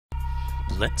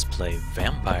Let's play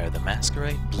Vampire the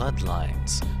Masquerade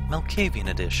Bloodlines, Malkavian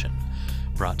Edition,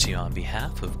 brought to you on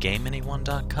behalf of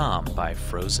GameAnyone.com by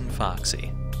Frozen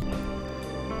Foxy.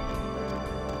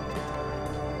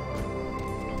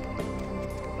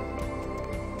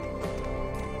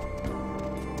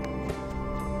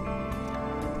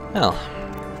 Well,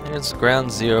 here's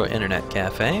Ground Zero Internet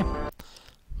Cafe.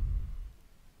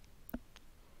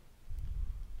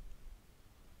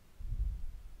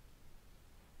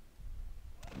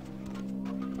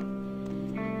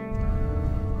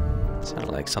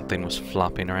 Sounded like something was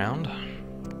flopping around.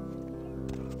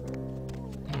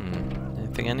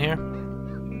 Anything in here?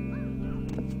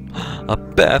 A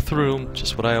bathroom!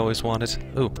 Just what I always wanted.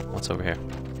 Ooh, what's over here?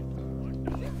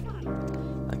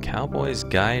 A Cowboy's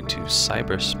Guide to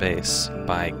Cyberspace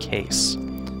by Case.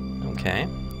 Okay.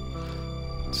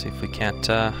 Let's see if we can't,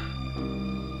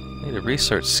 need a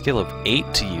research skill of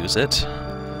 8 to use it.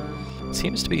 It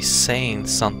seems to be saying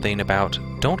something about,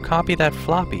 don't copy that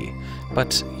floppy.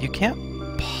 But you can't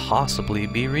possibly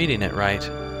be reading it right.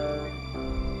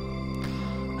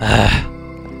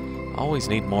 Always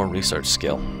need more research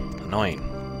skill. Annoying.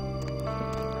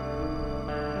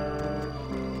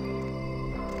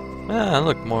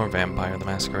 Look, more Vampire the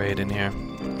Masquerade in here.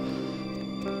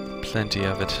 Plenty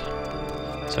of it.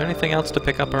 Is there anything else to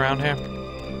pick up around here?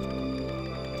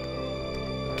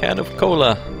 Can of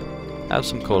cola. Have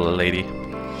some cola, lady.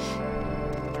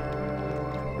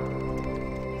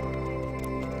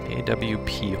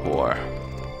 AWP whore.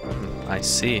 I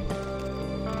see.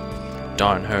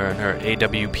 Darn her and her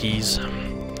AWPs.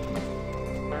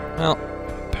 Well,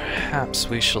 perhaps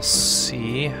we shall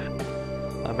see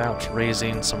about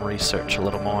raising some research a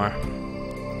little more.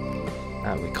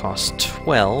 That would cost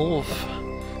 12.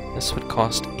 This would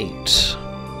cost 8.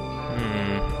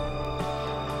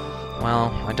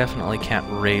 Well, I definitely can't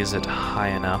raise it high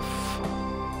enough.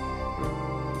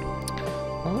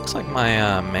 Well, it looks like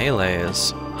my melee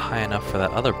is high enough for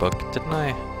that other book. Did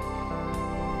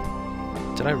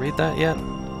I read that yet?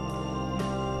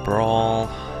 Brawl,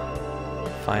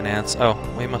 finance. Oh,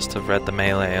 we must have read the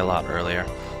melee a lot earlier.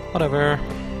 Whatever.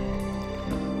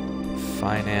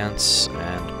 Finance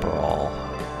and brawl.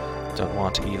 Don't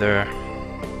want either.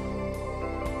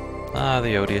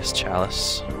 The odious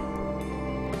chalice.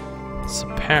 It's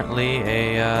apparently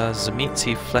a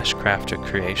Zemitzi fleshcrafter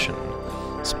creation.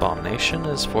 This abomination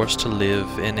is forced to live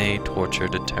in a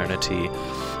tortured eternity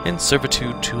in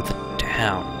servitude to the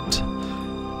damned.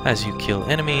 As you kill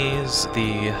enemies,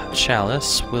 the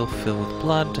chalice will fill with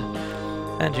blood,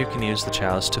 and you can use the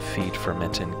chalice to feed from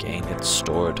it and gain its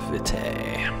stored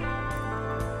vitae.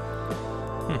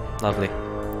 Lovely.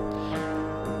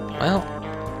 Well,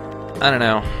 I don't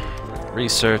know.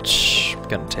 Research,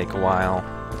 gonna take a while.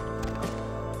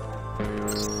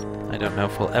 I don't know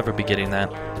if we'll ever be getting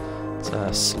that. It's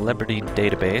a celebrity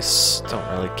database. Don't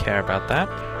really care about that.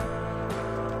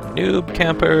 Noob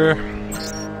camper.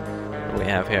 What do we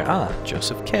have here?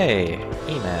 Joseph K.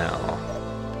 Email.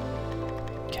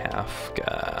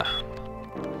 Kafka.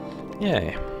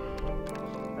 Yay.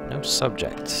 No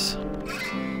subjects.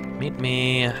 Meet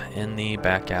me in the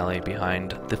back alley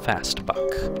behind the Fast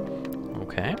Buck.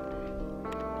 Okay.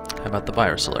 How about the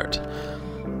virus alert?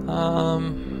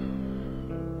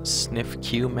 Sniff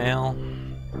Q mail.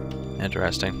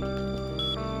 Interesting.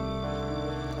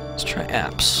 Let's try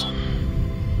apps.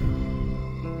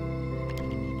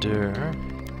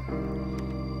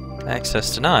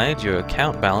 Access denied. Your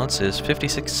account balance is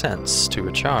 56 cents. To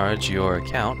recharge your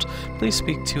account, please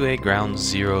speak to a Ground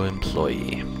Zero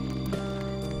employee.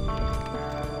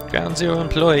 Ground Zero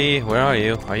employee, where are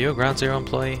you? Are you a Ground Zero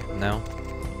employee? No.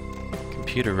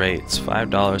 Computer rates,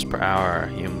 $5 per hour.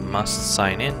 You must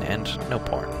sign in and no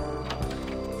porn.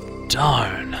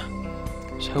 Darn.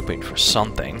 I was hoping for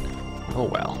something. Oh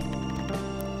well.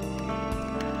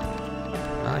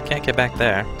 Well, I can't get back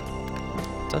there.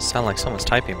 It does sound like someone's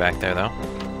typing back there, though.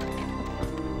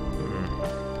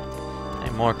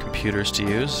 Any more computers to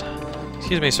use?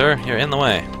 Excuse me, sir. You're in the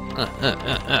way.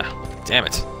 Damn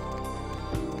it.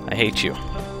 I hate you.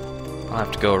 I'll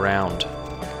have to go around.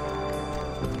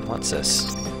 What's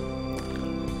this?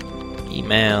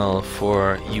 Email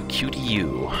for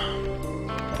UQTU.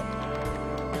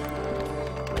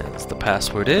 As the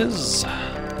password is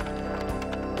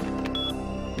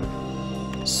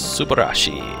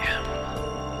Subarashi.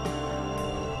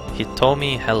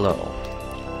 Hitomi, hello.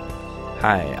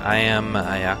 Hi, I am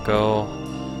Ayako.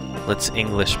 Let's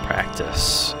English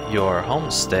practice. Your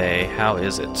homestay, how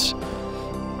is it?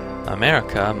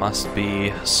 America must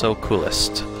be so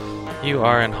coolest. You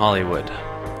are in Hollywood.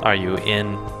 Are you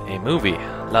in a movie?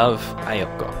 Love,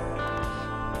 Ayako.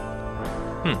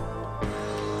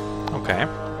 Okay.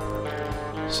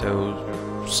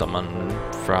 So, someone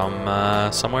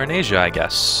from somewhere in Asia, I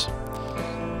guess.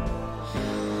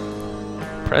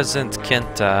 President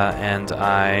Kenta and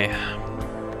I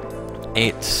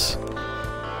ate,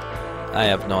 I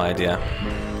have no idea,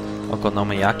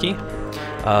 okonomiyaki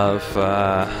of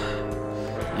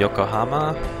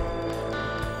Yokohama.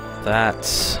 That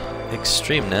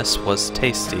extremeness was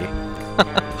tasty.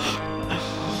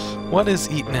 What is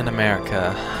eaten in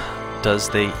America? Does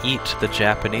they eat the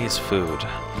Japanese food?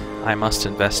 I must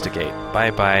investigate.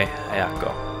 Bye-bye,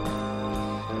 Ayako.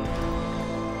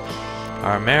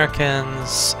 Our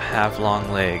Americans have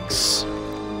long legs.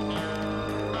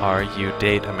 Are you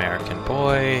date American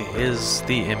boy? Is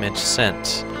the image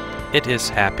sent? It is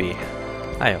happy.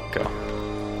 Ayako.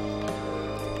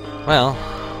 Well,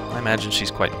 I imagine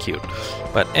she's quite cute.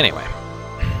 But anyway.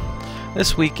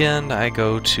 This weekend I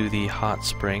go to the hot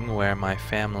spring where my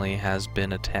family has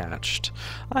been attached.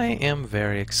 I am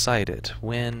very excited.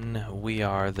 When we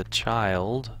are the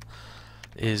child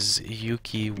is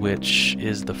Yuki, which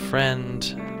is the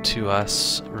friend to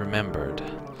us remembered.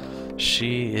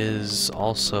 She is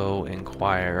also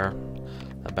inquire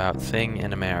about thing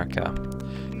in America.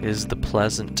 Is the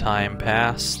pleasant time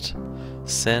past?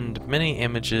 Send many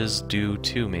images due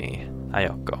to me.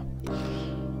 Ayako.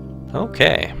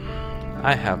 Okay.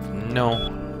 I have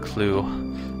no clue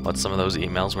what some of those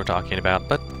emails were talking about,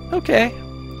 but okay.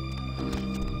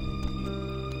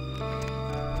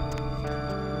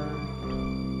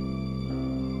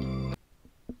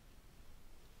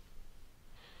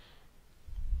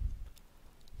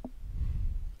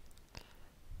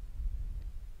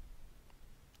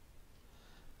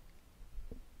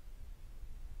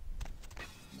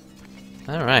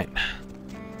 Alright.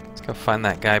 Let's go find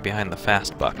that guy behind the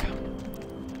fast buck.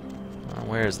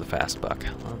 Where's the fast buck?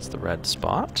 Well, that's the red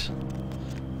spot.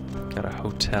 Got a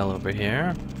hotel over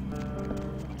here.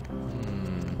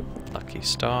 Lucky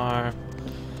Star.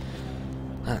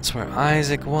 That's where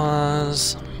Isaac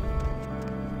was.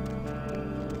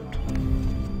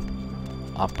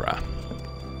 Opera.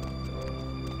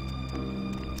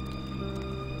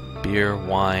 Beer,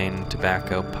 wine,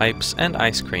 tobacco, pipes, and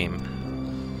ice cream.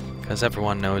 Because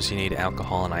everyone knows you need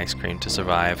alcohol and ice cream to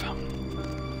survive.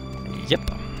 Yep.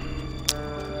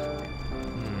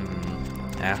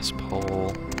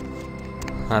 Asshole.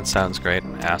 That sounds great.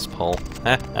 Asshole.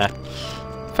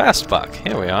 Fast buck.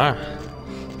 Here we are.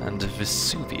 And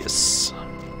Vesuvius.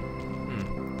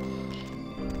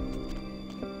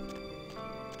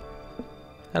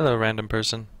 Hello, random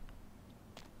person.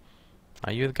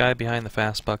 Are you the guy behind the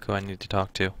fast buck who I need to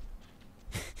talk to?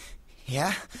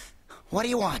 Yeah? What do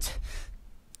you want?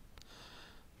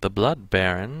 The Blood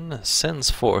Baron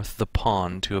sends forth the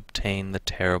pawn to obtain the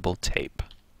terrible tape.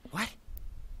 What?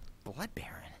 Blood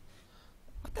Baron?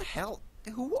 What the hell?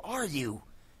 Who are you?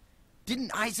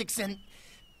 Didn't Isaac send...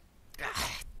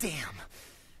 damn.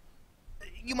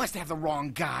 You must have the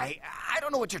wrong guy. I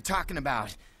don't know what you're talking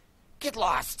about. Get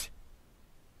lost.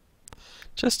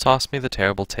 Just toss me the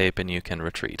terrible tape and you can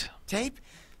retreat. Tape?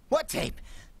 What tape?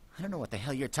 I don't know what the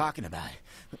hell you're talking about.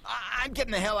 I'm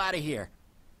getting the hell out of here.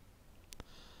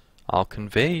 I'll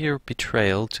convey your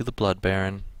betrayal to the Blood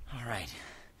Baron. All right.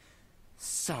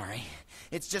 Sorry.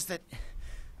 It's just that...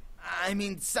 I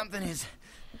mean, something is...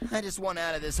 I just want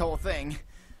out of this whole thing.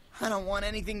 I don't want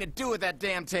anything to do with that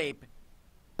damn tape.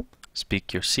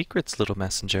 Speak your secrets, little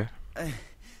messenger.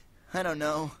 I don't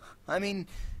know. I mean,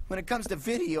 when it comes to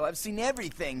video, I've seen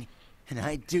everything. And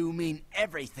I do mean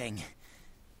everything.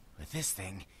 With this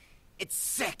thing, it's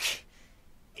sick.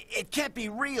 It can't be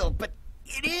real, but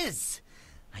it is.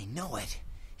 I know it.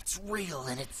 It's real,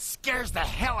 and it scares the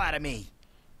hell out of me.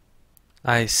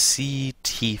 I see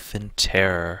teeth in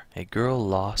terror. A girl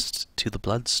lost to the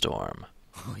bloodstorm.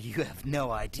 Oh, you have no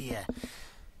idea.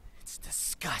 It's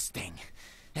disgusting.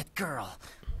 That girl.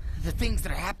 The things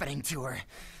that are happening to her.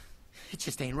 It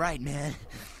just ain't right, man.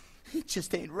 It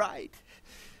just ain't right.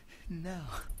 No.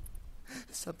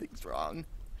 Something's wrong.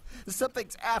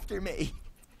 Something's after me.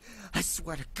 I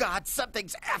swear to God,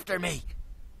 something's after me.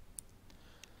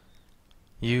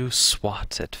 You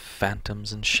swat at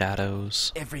phantoms and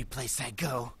shadows. Every place I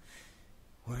go,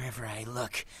 wherever I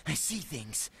look, I see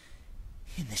things.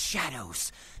 In the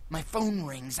shadows. My phone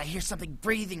rings, I hear something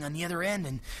breathing on the other end,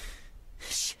 and...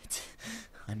 shit.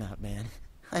 I'm out, man.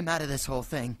 I'm out of this whole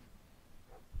thing.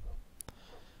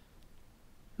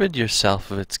 Rid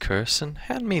yourself of its curse and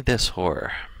hand me this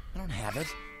horror. I don't have it.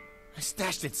 I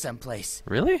stashed it someplace.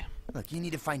 Really? Look, you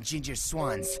need to find Ginger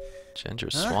Swans.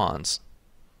 Ginger swans.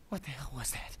 What the hell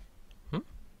was that? Hmm?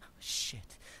 Oh,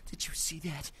 shit. Did you see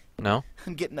that? No?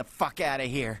 I'm getting the fuck out of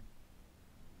here.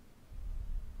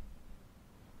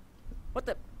 What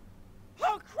the?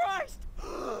 Oh, Christ!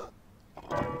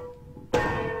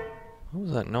 What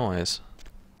was that noise?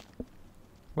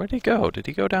 Where'd he go? Did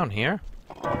he go down here?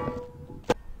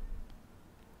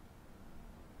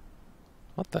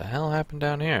 What the hell happened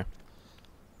down here?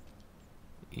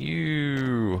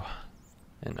 Ew.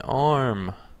 An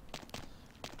arm.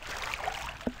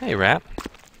 Hey, rat.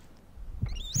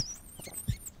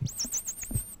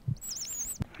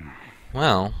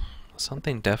 Well,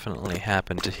 something definitely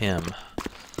happened to him.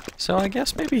 So I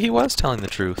guess maybe he was telling the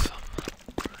truth.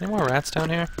 Any more rats down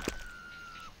here?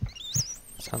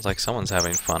 Sounds like someone's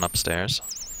having fun upstairs.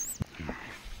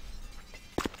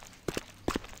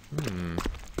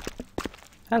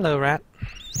 Hello, rat.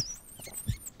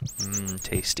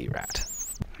 Tasty rat.